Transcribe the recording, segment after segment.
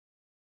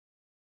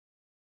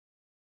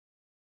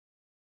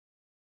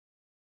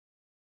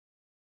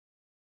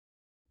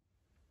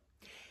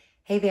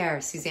Hey there,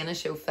 Suzanna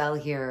Choffel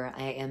here.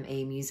 I am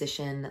a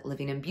musician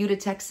living in Buda,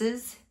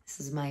 Texas. This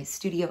is my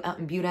studio out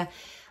in Buda.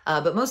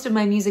 But most of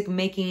my music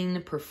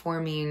making,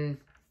 performing,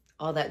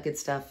 all that good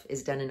stuff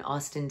is done in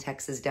Austin,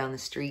 Texas, down the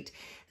street.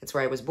 That's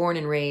where I was born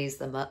and raised,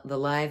 the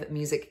live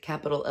music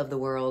capital of the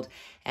world.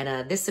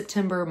 And this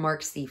September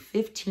marks the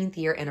 15th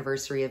year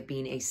anniversary of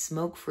being a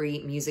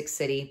smoke-free music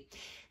city.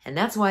 And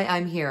that's why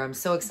I'm here. I'm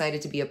so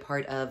excited to be a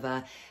part of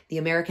the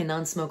American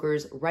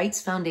Non-Smokers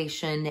Rights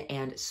Foundation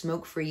and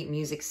Smoke-Free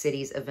Music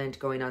Cities event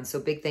going on. So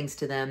big thanks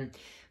to them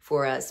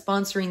for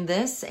sponsoring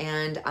this.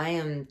 And I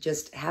am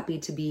just happy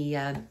to be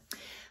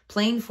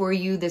playing for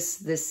you.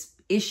 This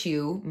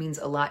issue means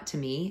a lot to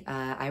me.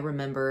 I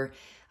remember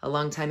a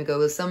long time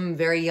ago, some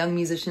very young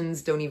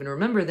musicians don't even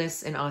remember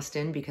this in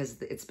Austin because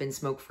it's been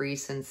smoke-free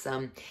since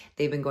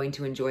they've been going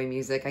to enjoy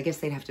music. I guess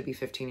they'd have to be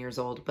 15 years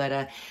old. But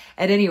at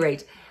any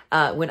rate,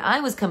 when I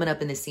was coming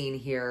up in the scene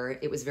here,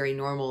 it was very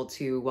normal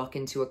to walk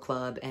into a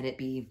club and it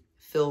be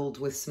filled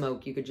with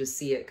smoke. You could just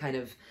see it kind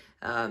of,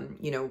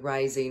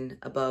 rising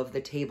above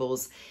the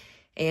tables.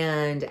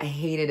 And I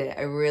hated it.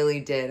 I really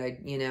did. I,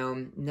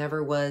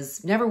 never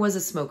was a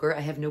smoker.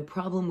 I have no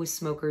problem with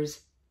smokers.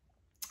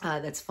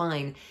 That's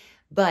fine.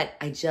 But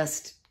I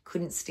just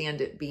couldn't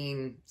stand it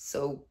being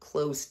so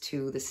close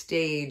to the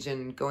stage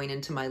and going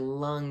into my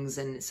lungs.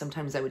 And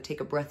sometimes I would take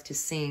a breath to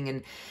sing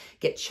and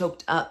get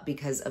choked up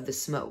because of the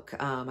smoke.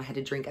 I had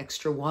to drink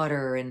extra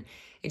water and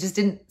it just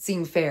didn't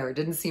seem fair. It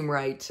didn't seem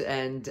right.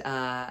 And,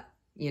 I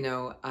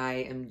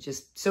am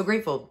just so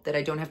grateful that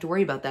I don't have to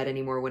worry about that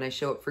anymore when I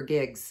show up for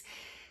gigs.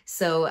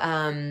 So,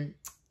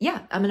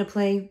 yeah, I'm going to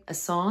play a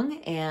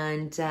song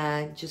and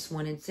just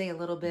wanted to say a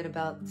little bit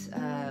about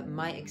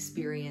my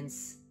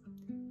experience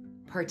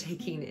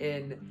partaking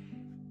in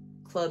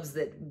clubs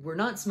that were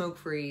not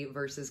smoke-free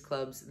versus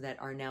clubs that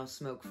are now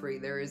smoke-free.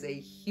 There is a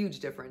huge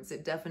difference.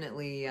 It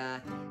definitely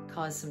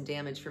caused some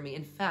damage for me.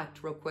 In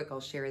fact, real quick, I'll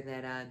share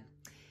that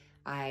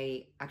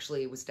I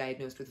actually was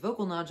diagnosed with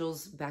vocal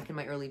nodules back in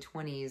my early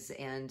 20s,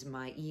 and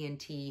my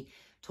ENT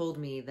told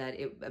me that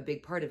a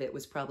big part of it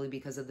was probably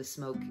because of the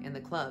smoke in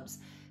the clubs.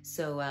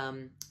 So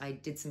I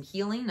did some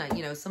healing.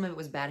 Some of it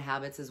was bad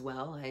habits as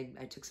well.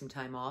 I took some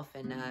time off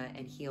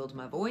and healed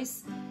my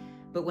voice.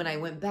 But when I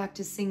went back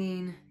to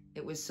singing,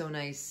 it was so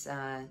nice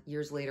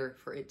years later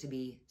for it to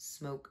be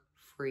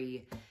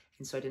smoke-free.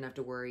 And so I didn't have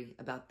to worry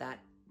about that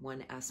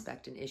one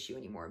aspect and issue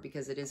anymore,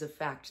 because it is a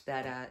fact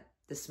that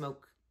the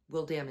smoke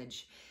will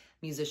damage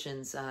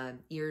musicians'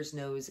 ears,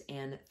 nose,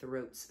 and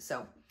throats.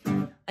 So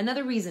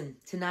another reason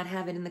to not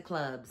have it in the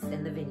clubs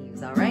and the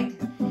venues, all right?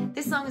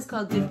 This song is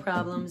called Good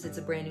Problems. It's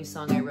a brand new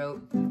song I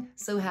wrote.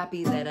 So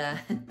happy that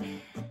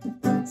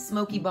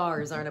smoky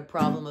bars aren't a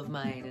problem of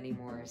mine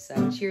anymore.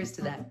 So cheers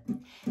to that.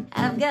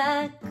 I've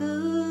got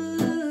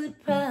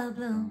good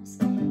problems,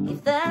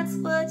 if that's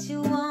what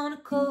you want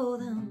to call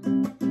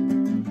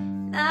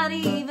them. Not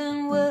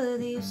even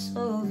worthy of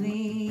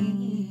solving.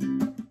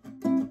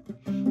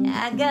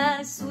 I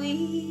got a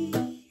sweet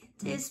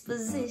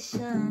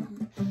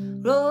disposition,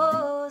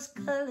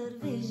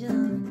 rose-colored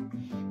vision,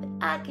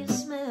 but I can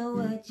smell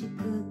what you're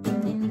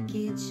cooking in the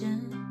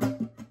kitchen,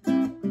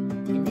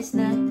 and it's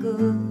not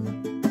good.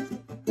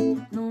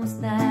 No, it's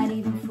not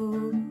even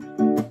food.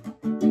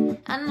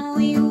 I know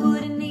you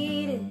wouldn't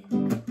need it,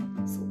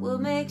 so what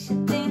makes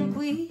you think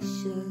we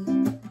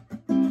should?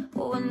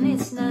 Oh, and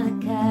it's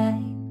not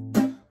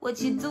kind,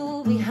 what you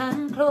do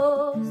behind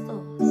closed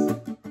doors.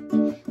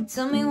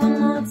 Tell me one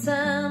more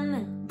time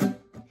now,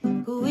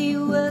 who are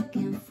you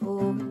working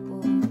for?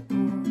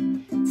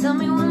 Tell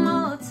me one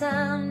more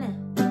time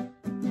now,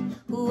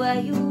 who are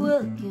you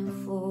working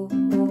for?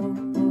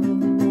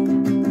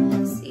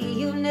 See,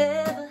 you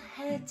never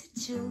had to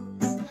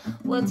choose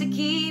what to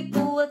keep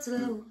or what to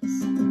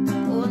lose.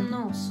 Oh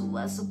no, so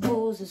I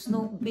suppose it's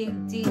no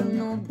big deal,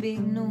 no big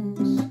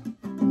news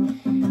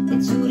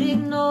that you'd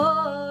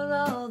ignore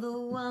all the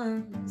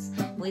ones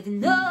with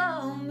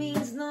no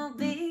means, no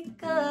big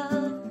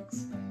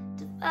guns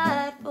to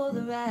fight for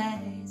the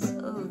rights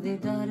of their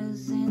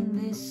daughters and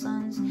their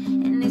sons.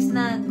 And it's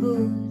not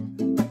good,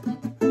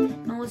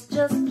 no, it's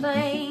just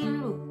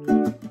plain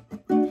rude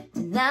to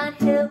not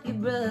help your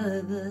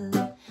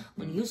brother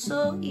when you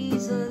so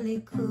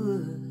easily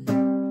could.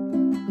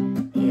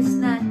 It's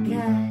not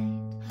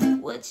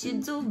kind, what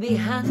you do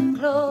behind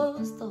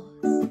closed doors.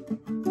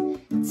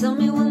 Tell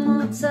me one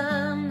more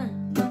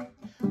time now,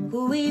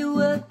 who are you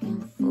working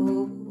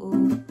for?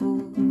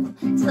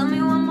 Tell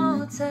me one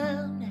more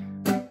time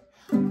now,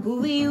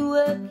 who are you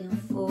working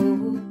for?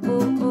 Who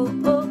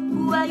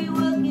are you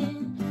working for?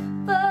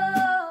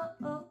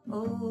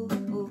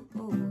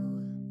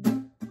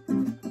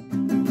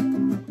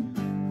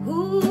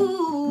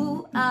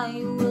 Who are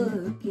you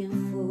working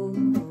for?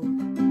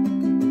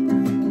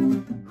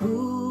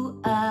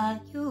 Who are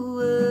you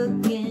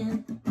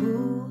working?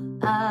 Who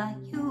are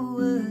you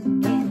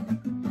working?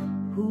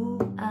 Who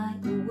are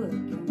you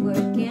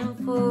working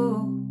for?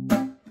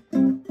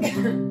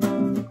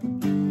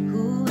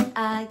 Who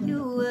are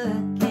you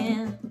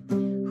working?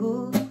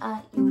 Who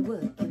are you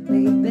working,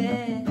 baby?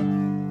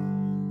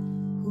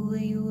 Who are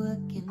you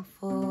working for?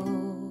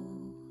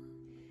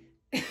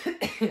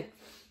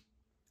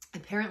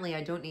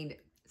 I don't need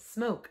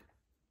smoke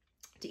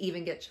to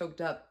even get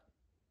choked up.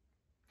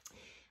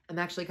 I'm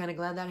actually kind of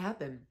glad that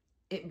happened.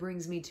 It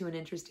brings me to an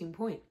interesting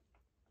point.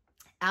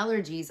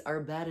 Allergies are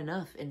bad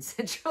enough in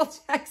Central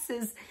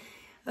Texas.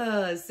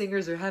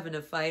 Singers are having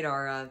to fight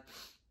our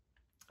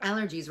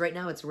allergies. Right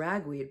now it's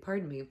ragweed,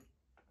 pardon me.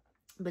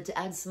 But to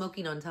add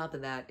smoking on top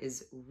of that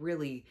is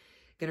really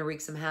going to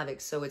wreak some havoc.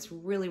 So it's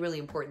really, really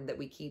important that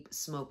we keep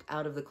smoke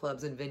out of the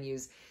clubs and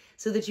venues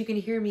so that you can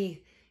hear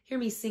me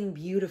sing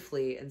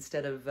beautifully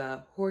instead of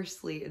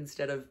hoarsely,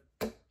 instead of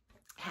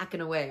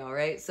hacking away. All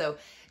right. So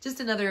just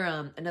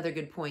another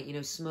good point. You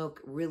know, smoke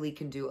really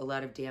can do a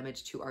lot of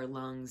damage to our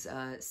lungs.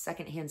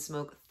 Secondhand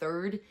smoke,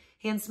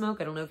 third-hand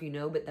smoke. I don't know if you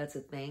know, but that's a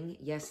thing.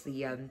 Yes,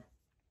 the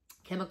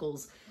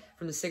chemicals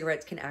from the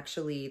cigarettes can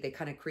actually, they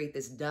kind of create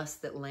this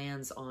dust that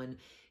lands on,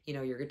 you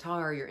know, your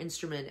guitar, your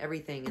instrument,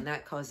 everything. And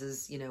that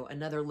causes, you know,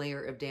 another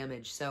layer of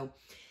damage. So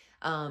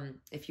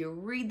if you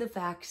read the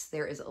facts,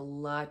 there is a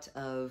lot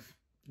of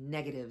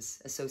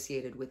negatives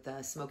associated with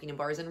smoking in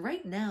bars. And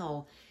right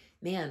now,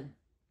 man,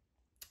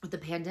 with the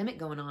pandemic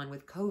going on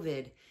with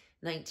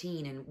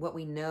COVID-19 and what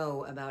we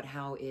know about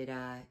how it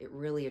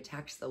really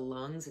attacks the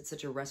lungs, it's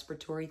such a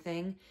respiratory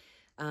thing.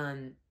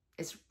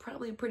 It's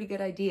probably a pretty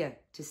good idea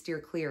to steer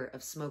clear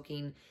of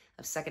smoking,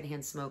 of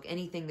secondhand smoke,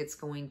 anything that's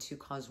going to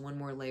cause one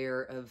more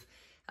layer of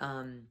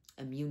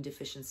immune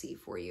deficiency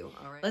for you.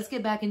 All right, let's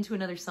get back into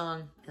another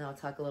song and I'll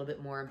talk a little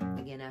bit more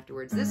again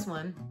afterwards. This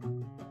one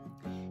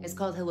is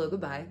called Hello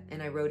Goodbye,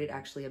 and I wrote it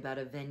actually about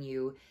a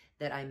venue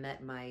that I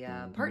met my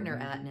partner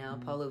at now,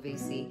 Paulo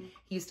Vasey.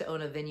 He used to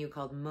own a venue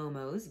called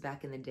Momo's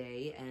back in the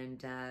day,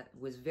 and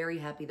was very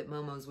happy that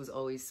Momo's was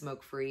always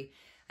smoke-free.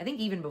 I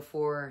think even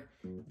before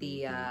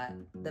the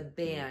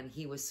ban,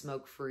 he was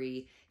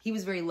smoke-free. He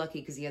was very lucky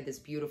because he had this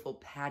beautiful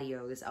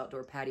patio, this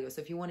outdoor patio. So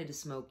if you wanted to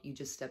smoke, you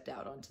just stepped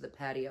out onto the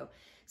patio.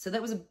 So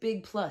that was a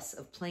big plus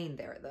of playing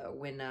there, though,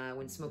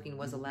 when smoking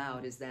was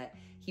allowed, is that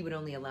he would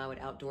only allow it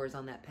outdoors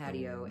on that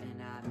patio,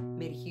 and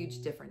made a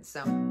huge difference.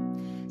 So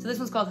this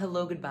one's called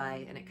Hello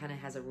Goodbye, and it kind of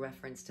has a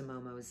reference to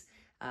Momo's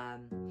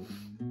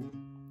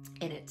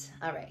in it.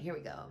 All right, here we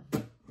go.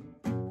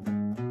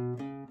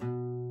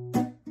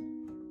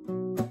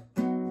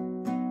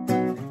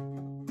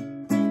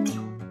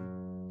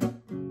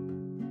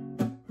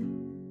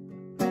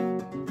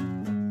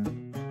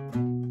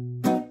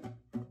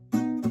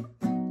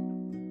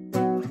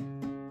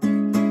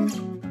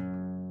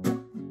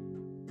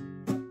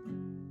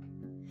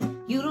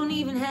 You don't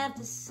even have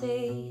to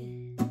say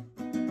it,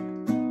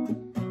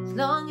 as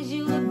long as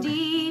you look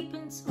deep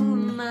into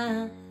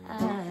my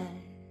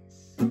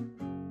eyes.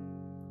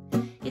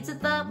 It's a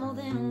thought more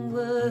than a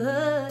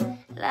word,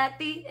 like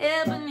the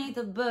air beneath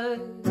a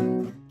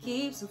bird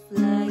keeps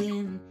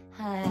flying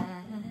high.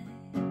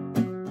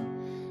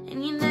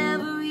 And you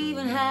never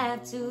even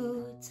have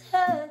to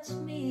touch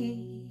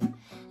me,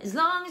 as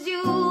long as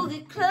you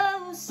get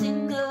close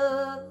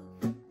enough.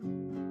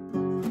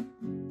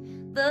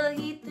 The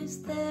heat that's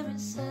there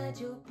inside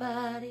your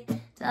body,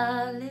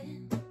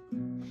 darling,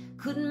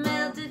 could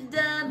melt a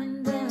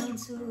diamond down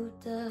to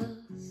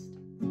dust.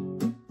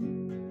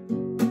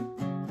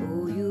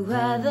 Oh, you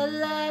are the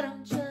light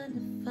I'm trying to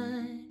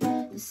find,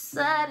 the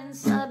sight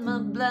inside my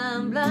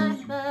blind,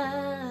 blind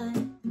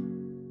mind.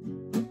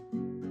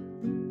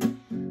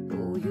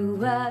 Oh,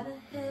 you are the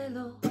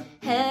hello,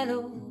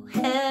 hello,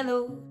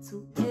 hello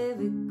to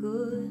every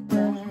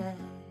goodbye.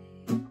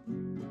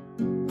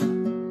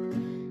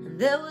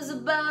 There was a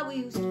bar we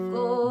used to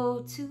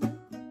go to,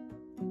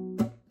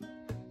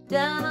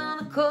 down on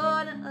the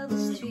corner of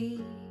the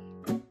street.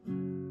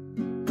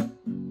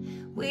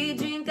 We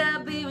drink our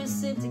beer and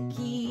sip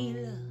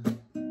tequila,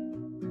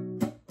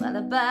 while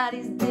our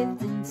bodies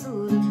dipped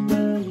into the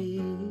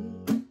beat.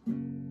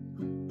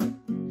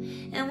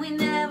 And we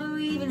never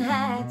even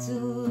had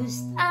to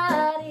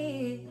start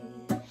it.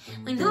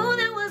 We knew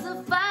there was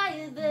a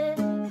fire there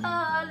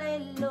all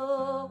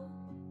alone,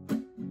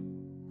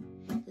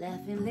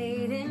 laughing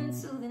late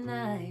into the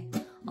night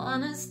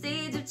on a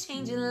stage of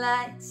changing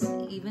lights,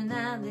 even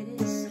now that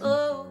it's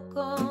so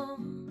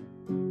gone.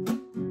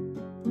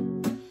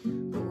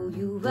 Oh,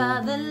 you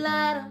are the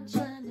light I'm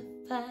trying to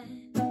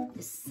find,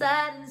 the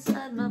sight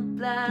inside my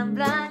blind,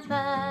 blind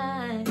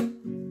mind.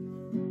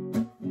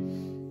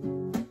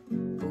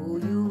 Oh,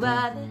 you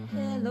are the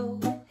hello,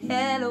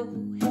 hello,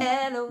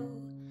 hello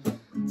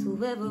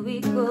to every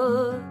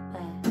goodbye.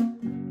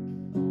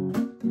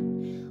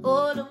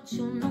 Oh, don't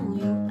you know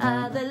you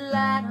are the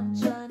light I'm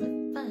trying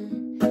to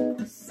find,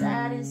 the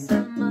sight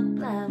inside my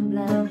blind,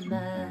 blind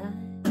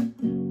mind.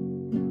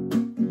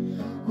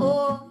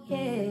 Oh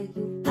yeah,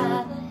 you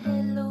are the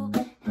hello,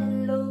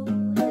 hello,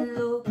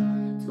 hello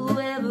to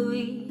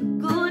every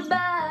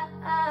goodbye,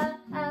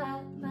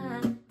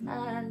 my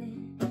darling.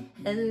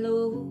 Hello,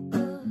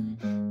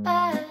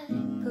 goodbye,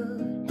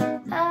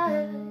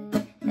 goodbye,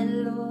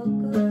 hello,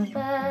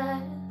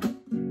 goodbye.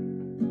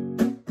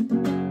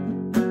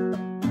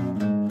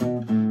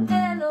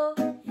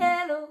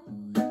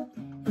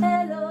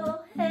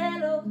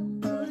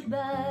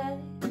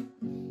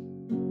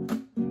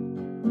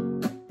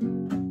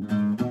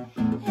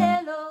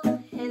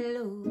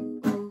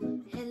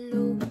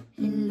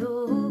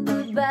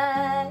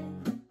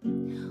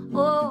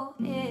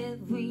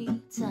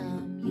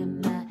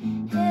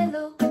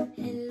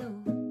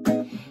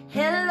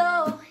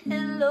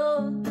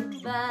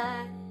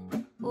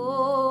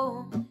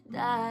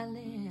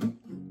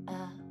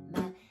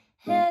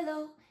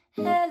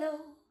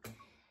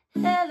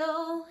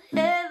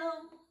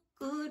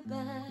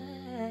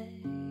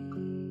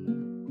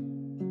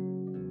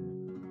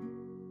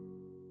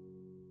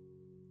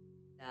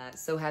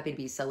 So happy to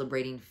be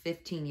celebrating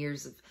 15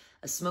 years of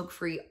a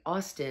smoke-free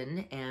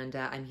Austin, and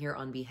I'm here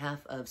on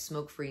behalf of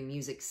Smoke-Free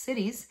Music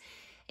Cities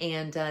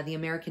and the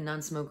American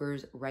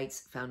Non-Smokers'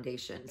 Rights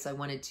Foundation. So I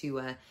wanted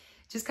to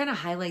just kind of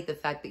highlight the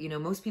fact that, you know,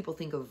 most people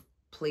think of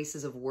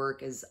places of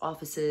work as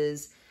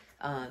offices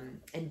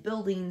and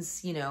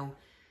buildings, you know,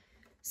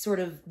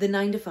 sort of the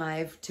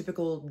 9-to-5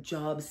 typical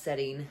job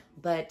setting.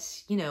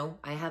 But, you know,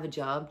 I have a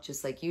job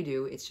just like you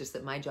do. It's just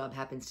that my job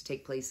happens to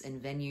take place in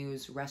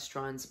venues,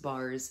 restaurants,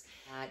 bars.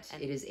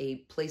 It is a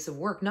place of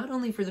work, not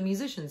only for the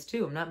musicians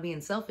too. I'm not being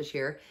selfish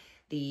here.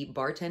 The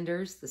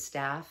bartenders, the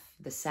staff,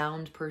 the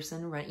sound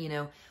person, right? You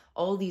know,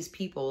 all these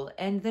people.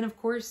 And then of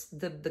course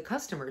the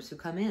customers who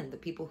come in, the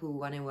people who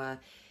want to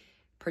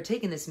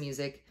partake in this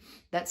music.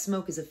 That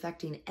smoke is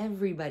affecting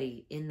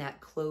everybody in that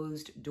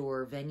closed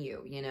door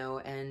venue, you know,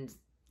 and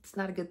it's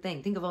not a good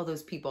thing. Think of all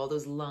those people, all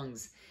those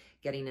lungs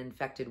getting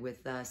infected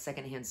with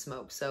secondhand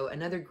smoke. So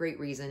another great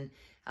reason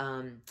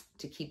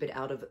to keep it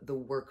out of the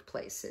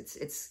workplace.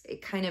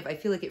 It kind of, I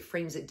feel like it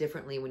frames it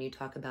differently when you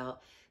talk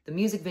about the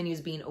music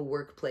venues being a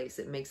workplace.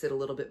 It makes it a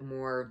little bit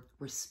more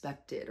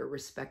respected or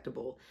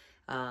respectable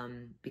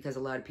because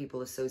a lot of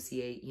people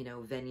associate, you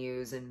know,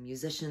 venues and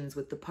musicians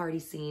with the party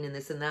scene and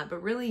this and that.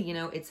 But really, you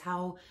know, it's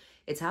how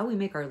we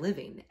make our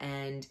living.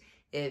 And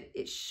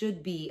it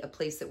should be a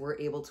place that we're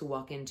able to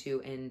walk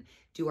into and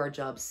do our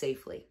job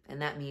safely.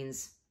 And that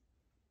means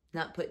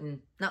not putting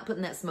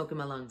that smoke in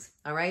my lungs,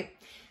 all right?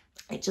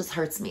 It just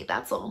hurts me,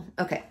 that's all.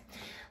 Okay,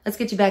 let's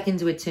get you back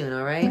into a tune,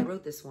 all right? I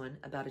wrote this one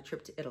about a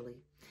trip to Italy.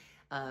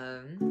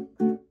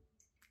 And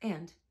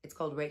it's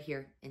called Right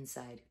Here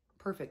Inside.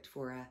 Perfect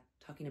for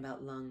talking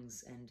about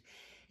lungs. And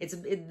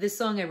this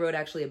song I wrote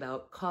actually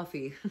about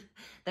coffee.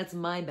 That's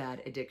my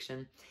bad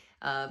addiction.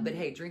 But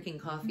hey, drinking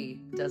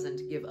coffee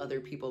doesn't give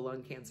other people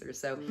lung cancer.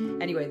 So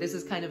anyway, this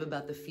is kind of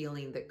about the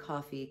feeling that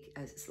coffee,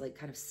 is like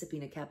kind of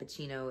sipping a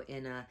cappuccino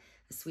in a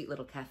sweet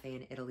little cafe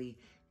in Italy,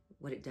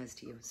 what it does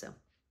to you. So.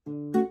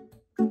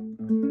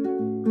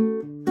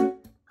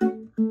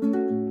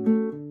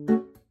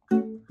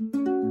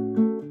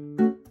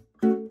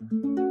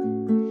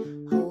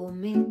 Hold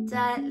me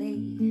tightly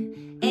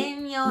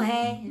in your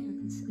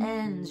hands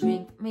and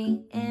drink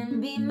me and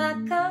be my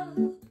cup.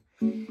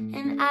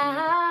 And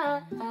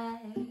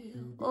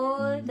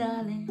oh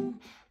darling,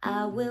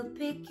 I will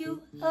pick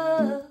you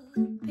up,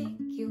 pick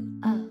you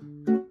up.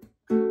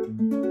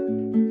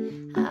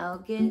 I'll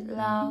get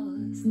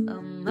lost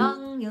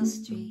among your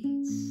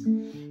streets.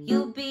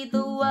 You'll be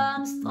the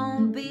warm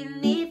stone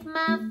beneath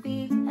my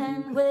feet.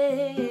 And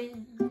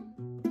when,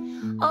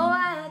 oh,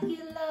 I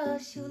get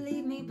lost, you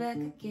leave me back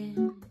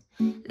again.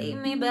 Leave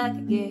me back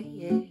again,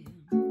 yeah.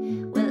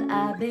 Well,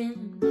 I've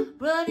been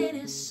running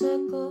in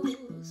circles,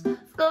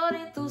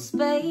 floating through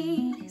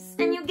space,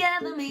 and you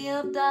gathered me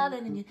up,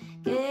 darling, and you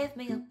gave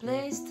me a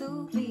place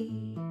to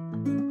be.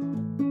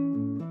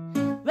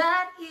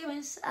 Right here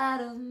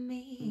inside of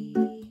me,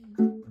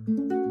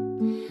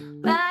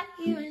 right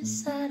here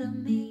inside of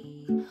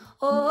me.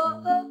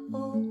 Oh, oh,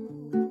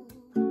 oh.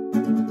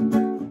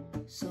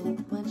 So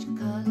much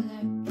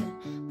color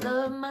can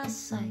blur my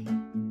sight.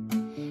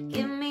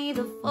 Give me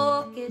the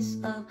focus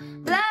of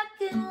black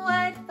and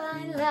white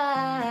fine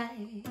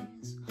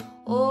lines.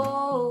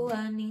 Oh,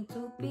 I need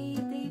to be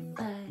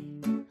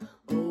defined.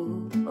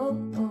 Oh, oh,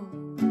 oh.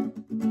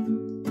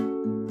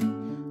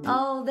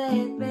 All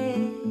that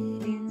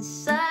red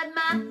inside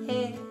my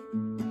head,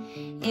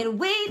 it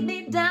weighed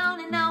me down,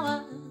 and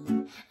now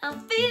I'm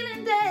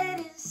feeling dead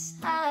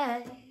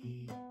inside.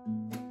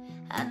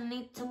 I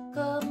need to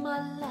come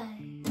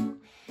alive,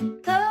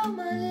 come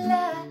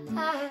alive.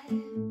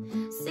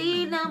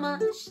 See, now my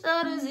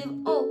shutters have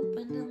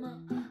opened and my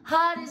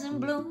heart is in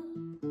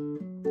bloom.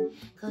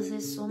 'Cause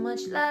there's so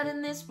much light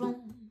in this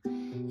room.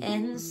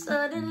 And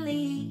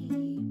suddenly,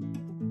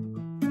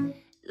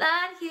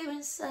 light here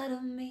inside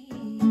of me,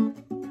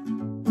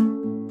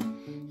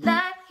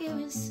 light here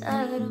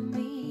inside of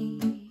me.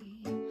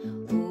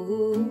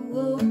 Oh, oh,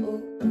 oh,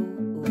 oh,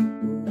 oh, oh,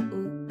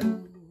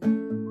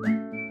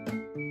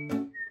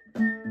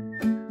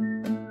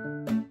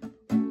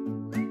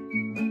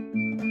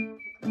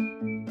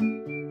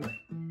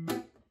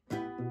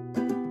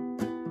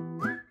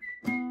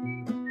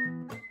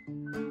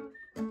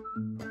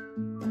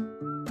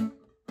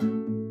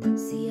 oh.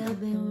 See, I've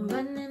been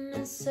running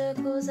in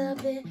circles,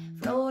 I've been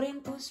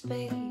floating through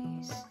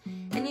space,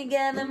 and you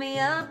gathered me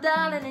up,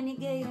 darling, and you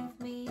gave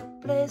me a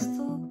place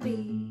to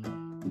be.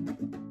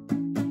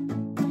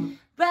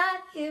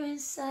 Right here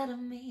inside of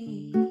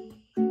me,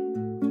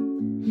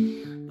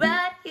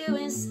 right here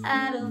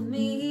inside of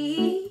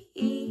me.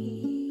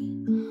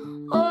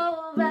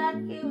 Oh, right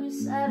here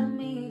inside of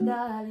me,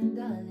 darling,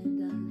 darling,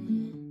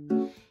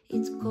 darling.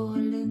 It's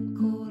calling,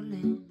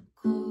 calling,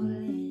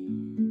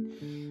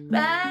 calling.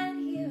 Right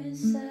here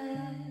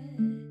inside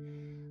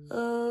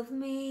of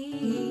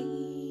me.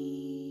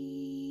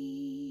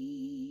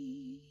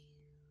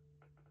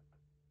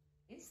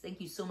 Thank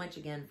you so much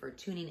again for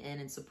tuning in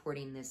and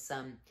supporting this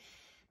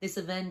This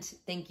event,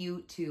 thank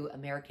you to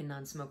American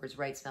Non-Smokers'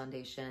 Rights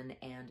Foundation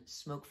and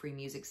Smokefree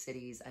Music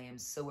Cities. I am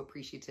so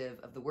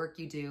appreciative of the work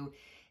you do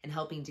in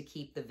helping to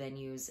keep the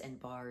venues and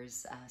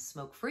bars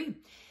smoke-free.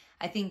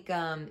 I think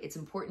it's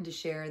important to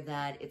share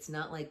that it's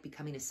not like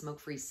becoming a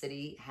smoke-free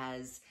city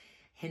has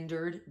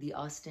hindered the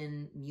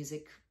Austin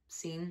music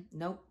scene.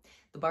 Nope.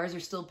 The bars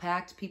are still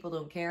packed. People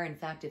don't care. In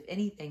fact, if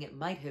anything, it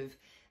might have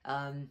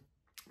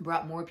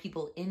brought more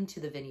people into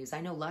the venues.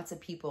 I know lots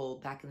of people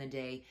back in the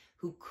day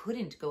who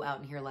couldn't go out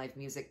and hear live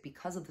music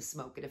because of the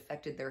smoke. It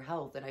affected their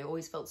health, and I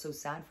always felt so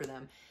sad for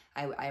them.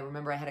 I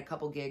remember I had a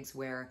couple gigs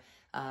where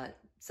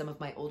some of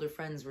my older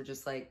friends were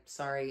just like,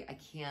 sorry, I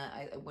can't,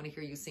 I want to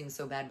hear you sing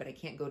so bad, but I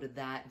can't go to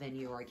that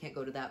venue or I can't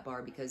go to that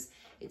bar because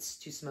it's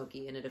too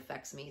smoky and it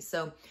affects me.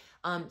 So,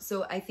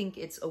 so I think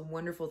it's a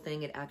wonderful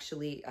thing. It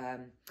actually,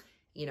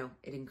 you know,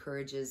 it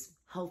encourages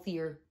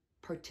healthier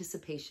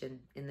participation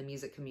in the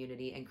music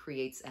community and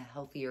creates a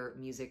healthier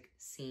music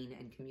scene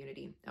and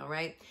community. All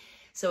right.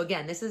 So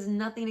again, this is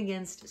nothing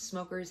against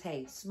smokers.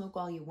 Hey, smoke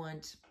all you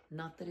want.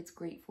 Not that it's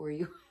great for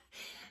you,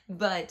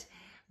 but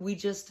we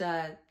just,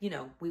 you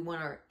know, we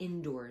want our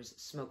indoors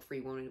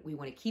smoke-free. We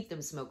want to keep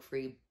them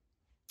smoke-free.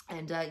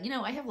 And, you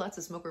know, I have lots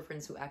of smoker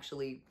friends who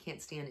actually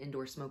can't stand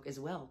indoor smoke as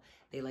well.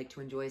 They like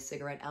to enjoy a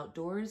cigarette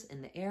outdoors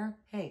in the air.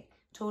 Hey,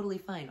 totally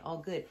fine, all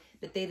good.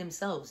 But they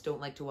themselves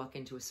don't like to walk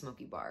into a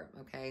smoky bar,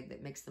 okay?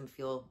 That makes them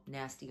feel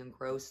nasty and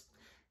gross.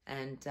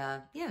 And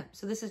yeah,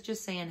 so this is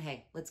just saying,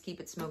 hey, let's keep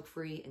it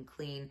smoke-free and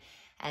clean.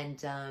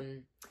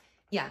 And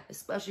yeah,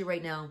 especially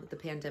right now with the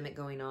pandemic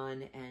going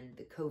on and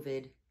the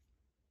COVID,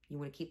 you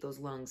want to keep those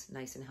lungs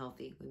nice and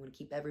healthy. We want to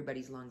keep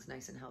everybody's lungs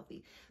nice and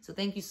healthy. So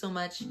thank you so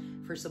much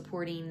for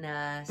supporting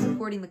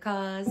the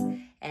cause.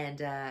 And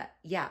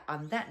yeah,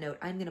 on that note,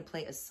 I'm going to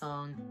play a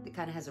song that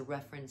kind of has a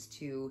reference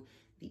to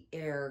the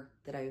air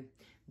that I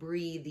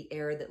breathe, the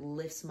air that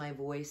lifts my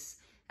voice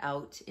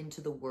out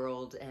into the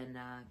world, and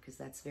because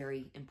that's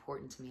very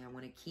important to me. I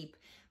want to keep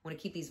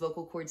these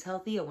vocal cords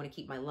healthy. I want to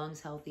keep my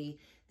lungs healthy.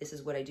 This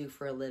is what I do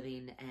for a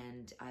living,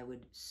 and I would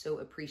so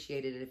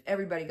appreciate it if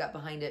everybody got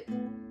behind it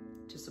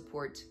to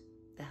support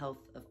the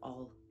health of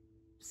all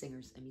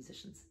singers and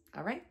musicians.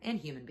 All right, and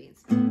human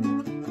beings.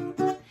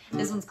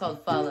 This one's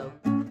called Follow.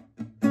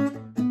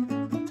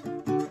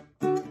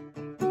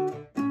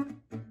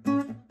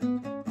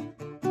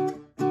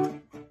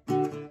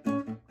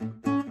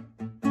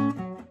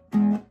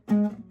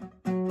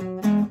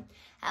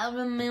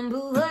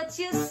 Remember what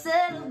you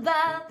said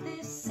about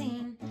this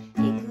scene.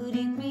 It could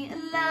eat me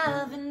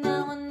alive, and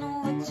now I know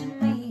what you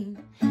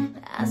mean.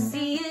 But I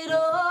see it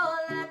all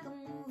like a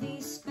movie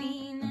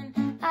screen,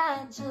 and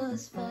I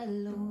just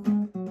follow.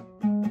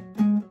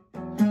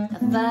 I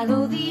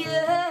follow the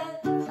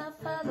earth, I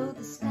follow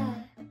the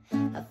sky,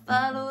 I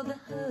follow the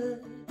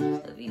hurt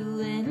of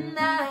you and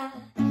I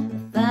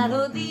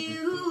follow the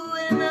you,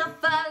 and I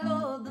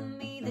follow the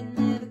me that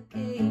never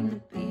came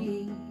to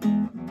be.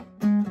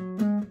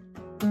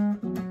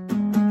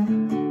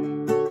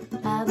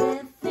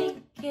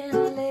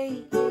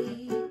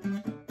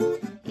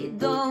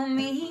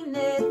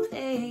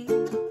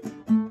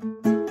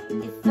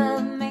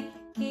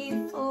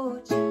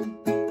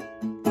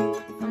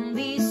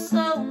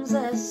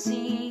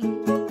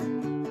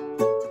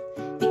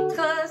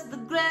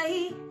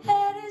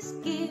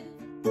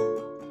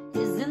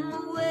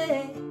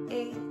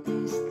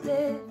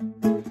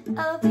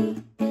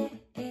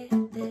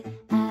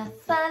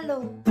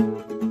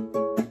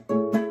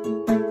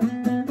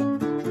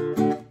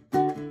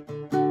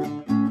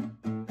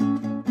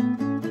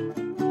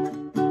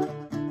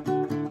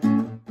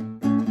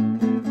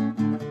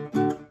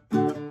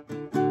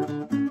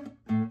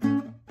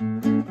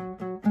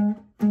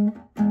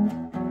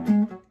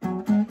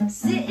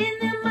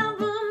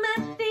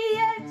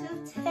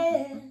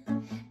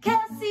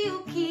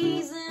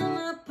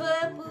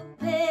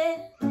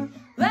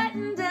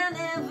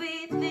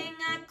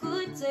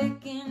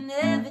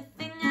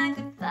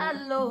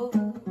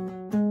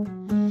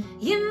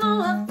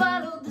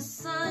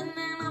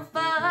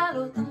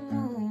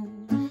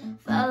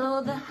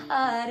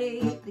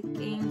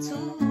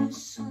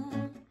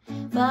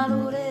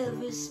 Followed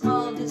every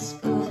small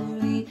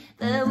discovery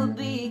that would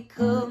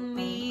become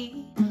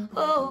me,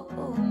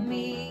 oh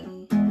me.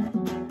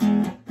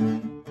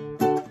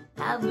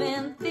 I've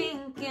been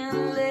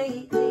thinking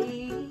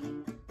lately,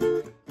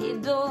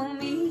 it don't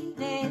mean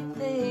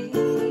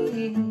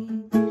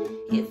anything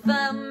if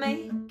I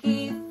make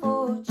a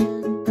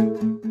fortune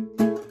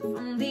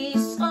from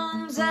these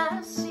songs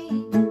I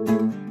sing,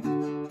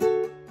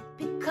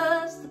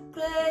 because the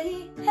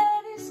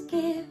greatest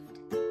gift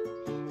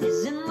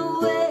is in the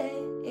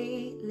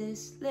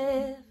weightless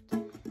lift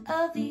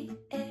of the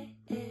air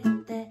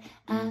that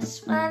I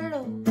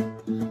swallow.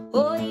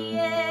 Oh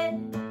yeah,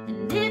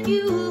 and if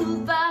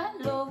you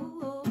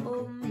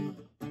follow me,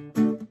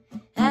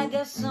 I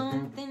got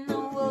something I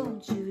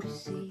want you to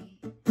see.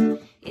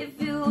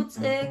 If you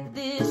take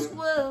this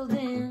world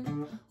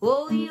in,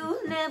 oh,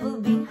 you'll never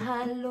be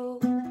hollow.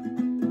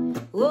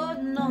 Oh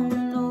no,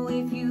 no,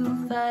 if you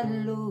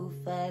follow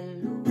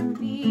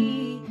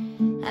me,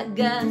 I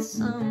got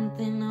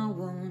something I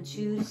want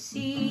you to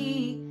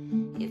see.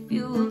 If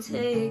you will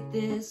take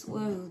this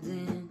world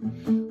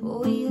in,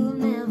 oh, you'll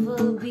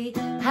never be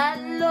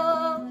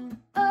hello.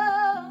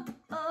 Oh,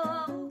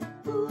 oh,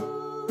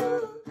 ooh,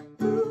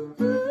 ooh,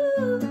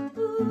 ooh, ooh,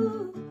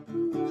 ooh.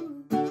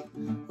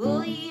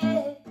 Oh,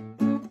 yeah.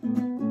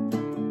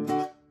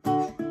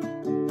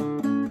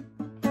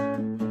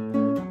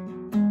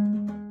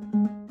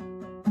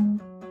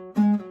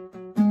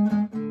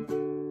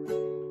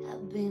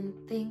 I've been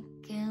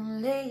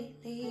thinking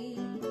lately,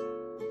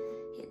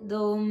 it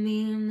don't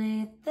mean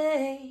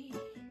anything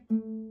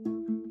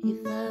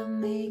if I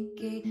make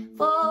a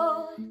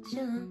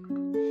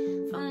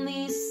fortune from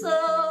these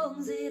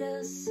songs that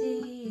I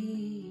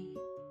sing.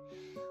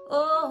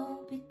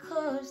 Oh,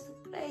 because the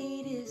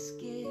greatest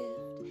gift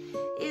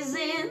is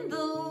in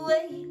the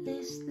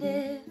weightless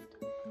lift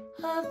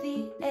of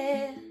the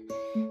air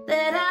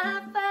that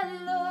I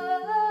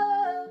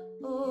follow.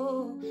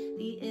 Oh,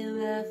 the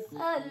air I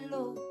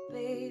follow,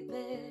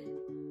 baby.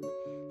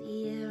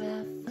 The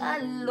air I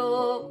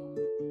follow.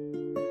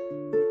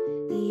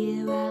 The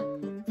air I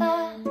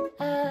follow.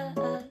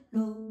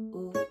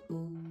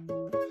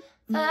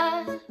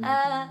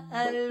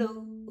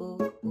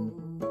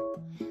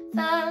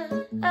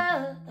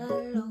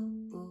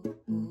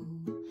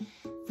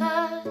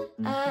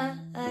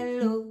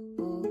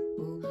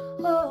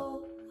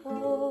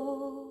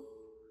 Follow.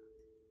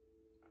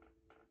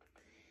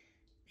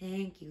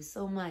 Thank you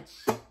so much.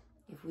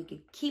 If we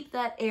could keep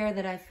that air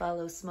that I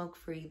follow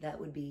smoke-free, that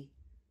would be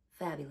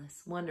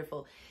fabulous.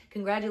 Wonderful.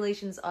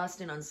 Congratulations,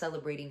 Austin, on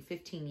celebrating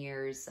 15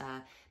 years.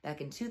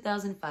 Back in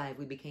 2005,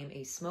 we became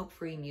a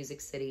smoke-free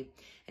music city.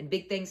 And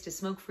big thanks to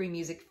Smoke-Free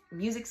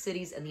Music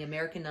Cities and the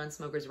American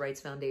Non-Smokers'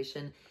 Rights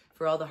Foundation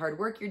for all the hard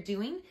work you're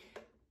doing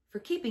for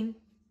keeping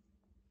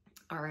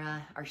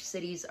our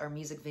cities, our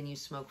music venues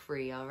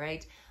smoke-free, all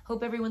right?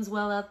 Hope everyone's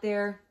well out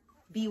there.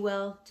 Be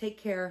well. Take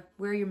care.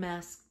 Wear your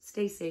mask.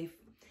 Stay safe.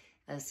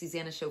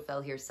 Suzanna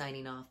Choffel here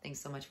signing off.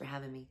 Thanks so much for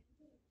having me.